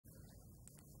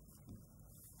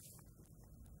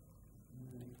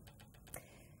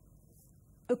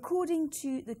According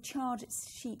to the charge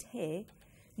sheet here,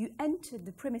 you entered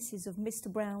the premises of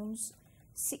Mr. Brown's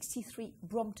 63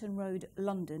 Brompton Road,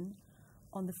 London,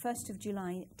 on the 1st of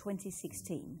July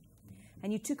 2016,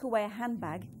 and you took away a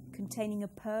handbag containing a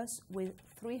purse with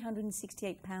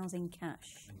 £368 in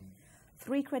cash,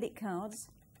 3 credit cards,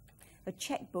 a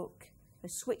chequebook, a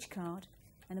switch card,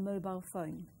 and a mobile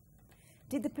phone.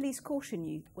 Did the police caution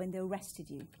you when they arrested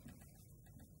you?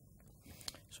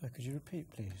 Sorry, could you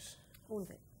repeat, please? All of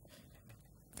it.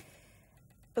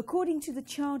 According to the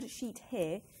charge sheet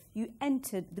here, you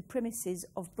entered the premises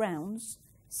of Brown's,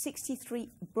 63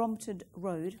 Brompton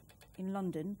Road in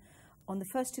London, on the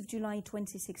 1st of July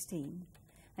 2016,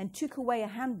 and took away a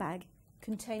handbag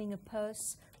containing a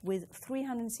purse with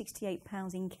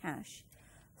 £368 in cash,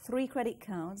 3 credit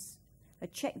cards, a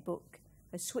chequebook,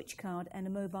 a switch card, and a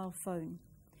mobile phone.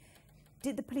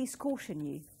 Did the police caution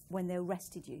you when they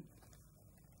arrested you?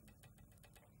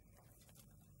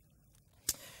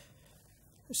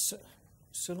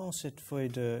 Selon cette feuille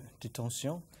de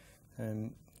détention,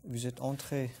 vous êtes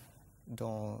entré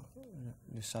dans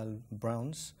la salle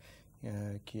Browns,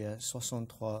 qui est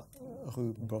 63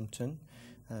 rue Brompton,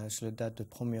 sur la date de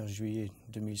 1er juillet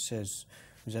 2016.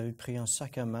 Vous avez pris un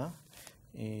sac à main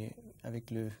et avec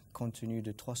le contenu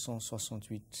de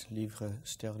 368 livres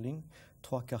sterling,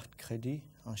 3 cartes crédit,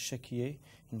 un chéquier,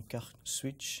 une carte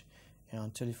Switch et un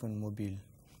téléphone mobile.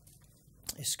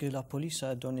 Est-ce que la police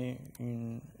a donné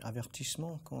un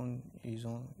avertissement quand ils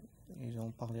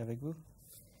ont parlé avec vous?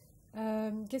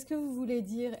 Qu'est-ce que vous voulez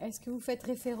dire? Est-ce que vous faites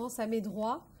référence à mes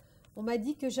droits? On m'a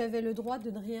dit que j'avais le droit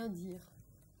de ne rien dire.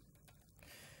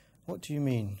 What do you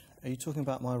mean? Are you talking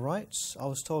about my rights? I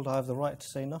was told I have the right to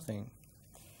say nothing.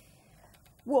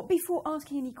 Well, before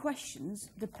asking any questions,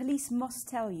 the police must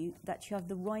tell you that you have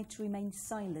the right to remain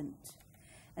silent,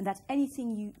 and that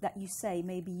anything that you say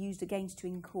may be used against you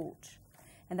in court,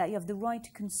 and that you have the right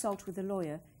to consult with a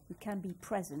lawyer who can be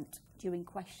present during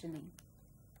questioning.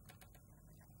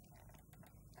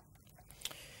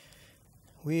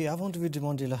 Oui, avant de vous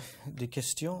demander des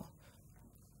questions,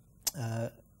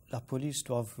 la police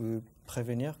doit vous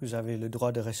prévenir que vous avez le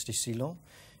droit de rester silent.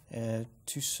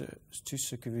 Tout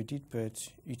ce que vous dites peut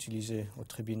être utilisé au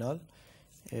tribunal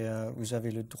et vous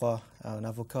avez le droit à un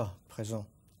avocat présent.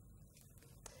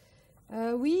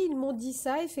 Oui, ils m'ont dit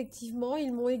ça, effectivement.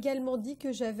 Ils m'ont également dit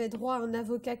que j'avais droit à un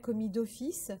avocat commis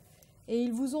d'office et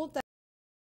ils vous ont...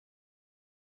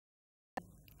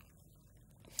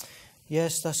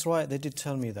 Yes, that's right. They did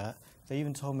tell me that. They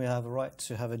even told me I have a right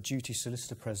to have a duty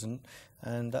solicitor present,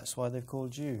 and that's why they've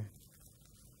called you.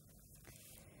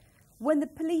 When the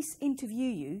police interview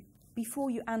you,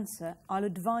 before you answer, I'll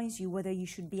advise you whether you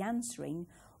should be answering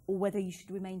or whether you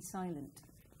should remain silent.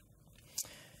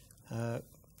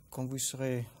 Quand vous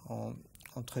serez en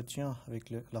entretien avec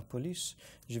la police,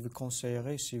 je vous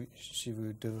conseillerai si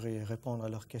vous devriez répondre à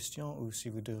leurs questions ou si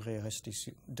vous devriez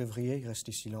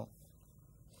rester silent.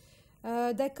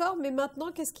 D'accord, mais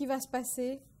maintenant, qu'est-ce qui va se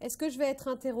passer? Est-ce que je vais être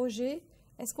interrogée?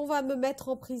 Est-ce qu'on va me mettre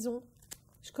en prison?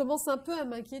 Je commence un peu à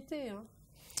m'inquiéter. Hein.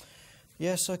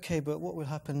 Yes, okay, but what will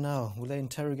happen now? Will they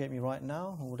interrogate me right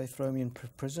now, or will they throw me in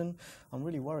prison? I'm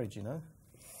really worried, you know.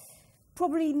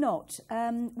 Probably not.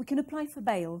 We can apply for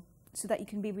bail so that you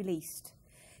can be released.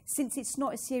 Since it's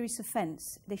not a serious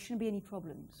offence, there shouldn't be any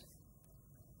problems.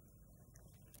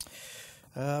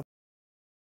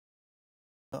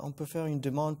 On peut faire une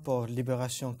demande pour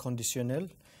libération conditionnelle.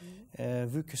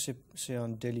 Vu que c'est un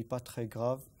délit pas très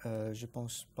grave, je ne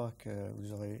pense pas que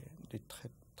vous aurez des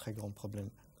très grands problèmes.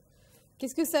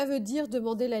 Qu'est-ce que ça veut dire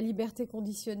demander la liberté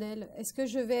conditionnelle? Est-ce que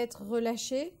je vais être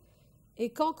relâchée?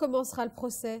 Et quand commencera le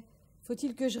procès?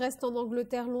 Faut-il que je reste en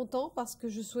Angleterre longtemps parce que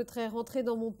je souhaiterais rentrer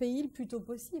dans mon pays le plus tôt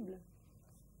possible?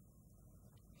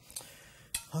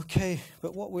 Okay,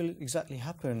 but what will exactly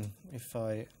happen if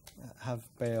I have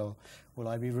bail? Will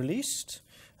I be released?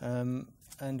 And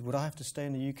would I have to stay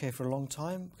in the UK for a long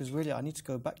time? Because really, I need to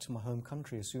go back to my home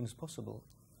country as soon as possible.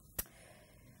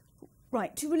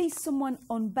 Right, to release someone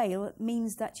on bail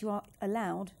means that you are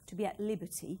allowed to be at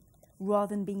liberty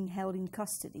rather than being held in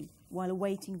custody while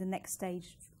awaiting the next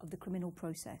stage of the criminal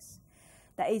process.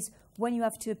 That is, when you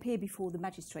have to appear before the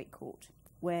magistrate court,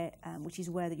 which is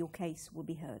where your case will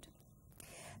be heard.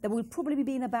 That will probably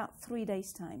be in about 3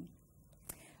 days' time.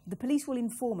 The police will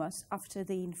inform us after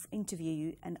they interview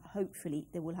you, and hopefully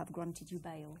they will have granted you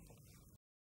bail.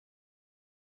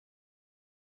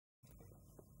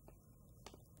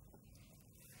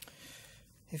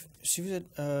 Si vous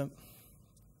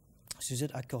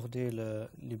êtes accordé la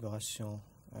libération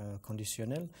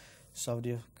conditionnelle, ça veut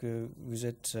dire que vous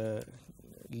êtes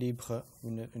libre,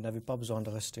 vous n'avez pas besoin de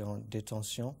rester en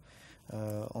détention.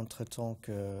 entre-temps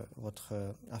que votre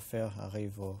affaire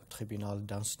arrive au tribunal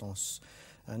d'instance.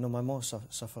 Normalement,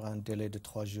 ça fera un délai de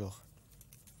 3 jours.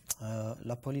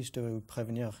 La police devait vous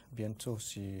prévenir bientôt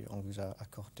si on vous a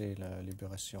accordé la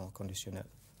libération conditionnelle.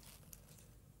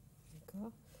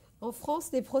 D'accord. En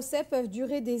France, les procès peuvent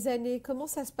durer des années. Comment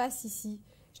ça se passe ici?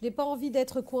 Je n'ai pas envie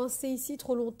d'être coincée ici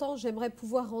trop longtemps. J'aimerais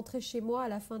pouvoir rentrer chez moi à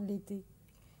la fin de l'été.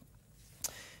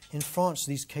 In France,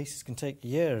 these cases can take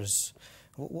years.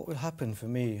 What will happen for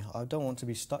me? I don't want to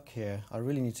be stuck here. I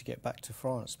really need to get back to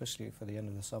France, especially for the end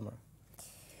of the summer.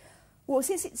 Well,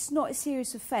 since it's not a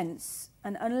serious offence,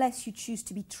 and unless you choose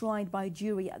to be tried by a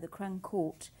jury at the Crown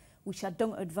Court, which I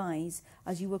don't advise,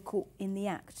 as you were caught in the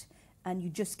act, and you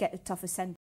just get a tougher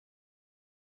sentence,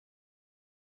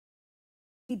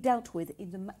 be dealt with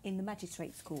in the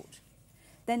magistrate's court.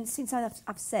 Then, since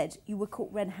I've said you were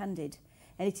caught red-handed,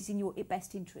 and it is in your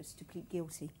best interest to plead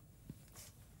guilty.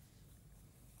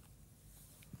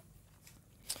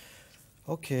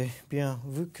 Ok, bien.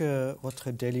 Vu que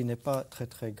votre délit n'est pas très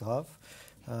très grave,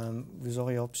 vous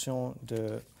aurez option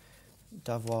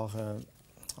d'avoir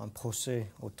un procès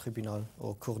au tribunal,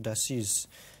 aux cours d'assises.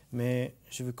 Mais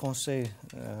je vous conseille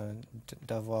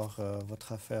d'avoir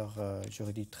votre affaire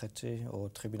juridique traitée au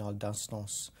tribunal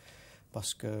d'instance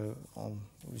parce que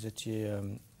vous étiez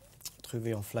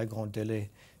trouvé en flagrant délit.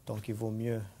 Donc il vaut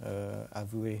mieux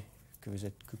avouer que vous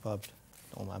êtes coupable,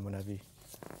 à mon avis.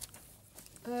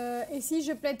 Et si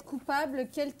je plaide coupable,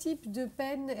 quel type de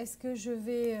peine est-ce que je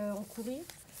vais encourir?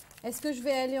 Est-ce que je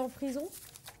vais aller en prison?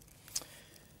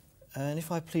 And if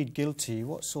I plead guilty,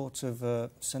 what sort of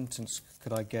sentence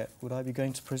could I get? Would I be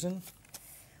going to prison?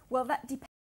 Well, that depends.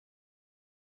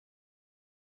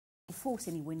 Force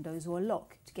any windows or a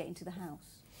lock to get into the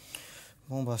house.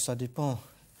 Bon, bah, ça dépend.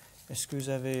 Est-ce que vous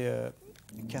avez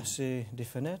cassé des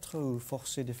fenêtres ou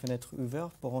forcé des fenêtres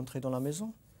ouvertes pour entrer dans la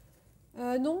maison?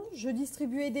 Non, je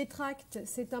distribuais des tracts.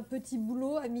 C'est un petit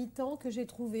boulot à mi-temps que j'ai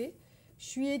trouvé. Je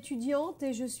suis étudiante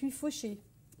et je suis fauchée.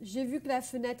 J'ai vu que la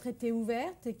fenêtre était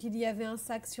ouverte et qu'il y avait un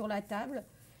sac sur la table.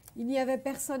 Il n'y avait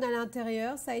personne à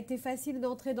l'intérieur. Ça a été facile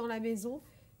d'entrer dans la maison,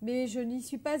 mais je n'y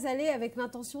suis pas allée avec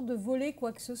l'intention de voler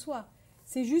quoi que ce soit.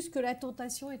 C'est juste que la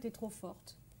tentation était trop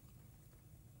forte.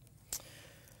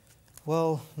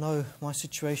 Well, no, my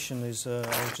situation is I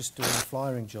was just doing a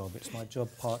flyering job. It's my job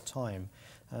part-time.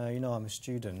 You know, I'm a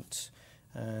student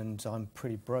and I'm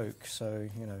pretty broke, so,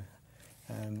 you know,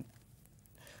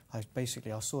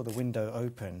 I saw the window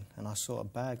open and I saw a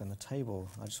bag on the table.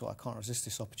 I just thought, I can't resist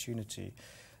this opportunity.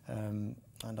 And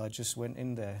I just went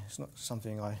in there. It's not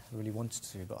something I really wanted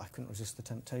to, but I couldn't resist the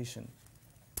temptation.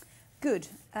 Good.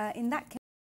 In that case,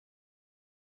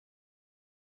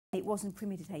 it wasn't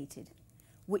premeditated,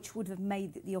 which would have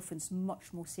made the offence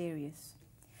much more serious.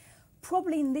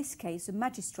 Probably in this case, a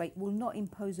magistrate will not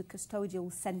impose a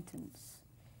custodial sentence.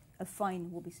 A fine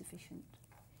will be sufficient.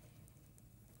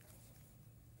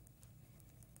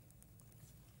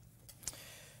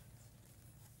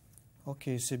 Ok,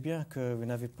 c'est bien que vous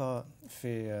n'avez pas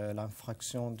fait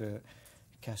l'infraction de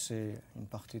casser une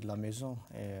partie de la maison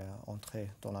et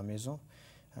entrer dans la maison.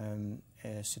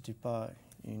 C'était pas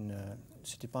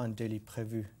un délit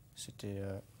prévu, c'était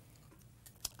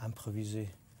improvisé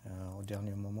au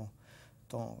dernier moment.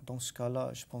 Dans ce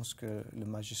cas-là, je pense que le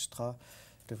magistrat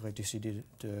devrait décider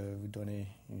de vous donner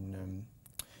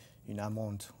une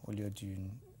amende au lieu d'une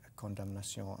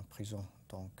condamnation en prison.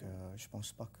 Donc, je ne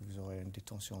pense pas que vous aurez une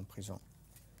détention en prison.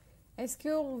 Est-ce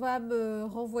qu'on va me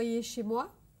renvoyer chez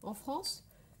moi, en France?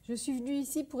 Je suis venue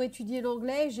ici pour étudier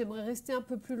l'anglais et j'aimerais rester un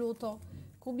peu plus longtemps.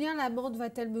 Combien l'amende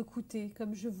va-t-elle me coûter?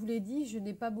 Comme je vous l'ai dit, je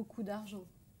n'ai pas beaucoup d'argent.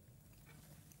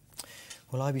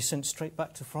 Will I be sent straight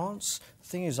back to France? The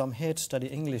thing is, I'm here to study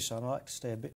English and I'd like to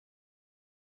stay a bit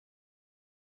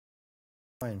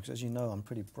because, as you know, I'm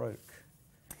pretty broke.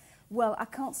 Well, I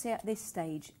can't say at this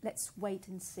stage. Let's wait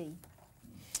and see.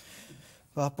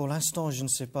 Bah, pour l'instant, je ne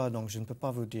sais pas, donc je ne peux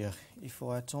pas vous dire. Il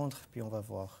faut attendre, puis on va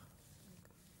voir.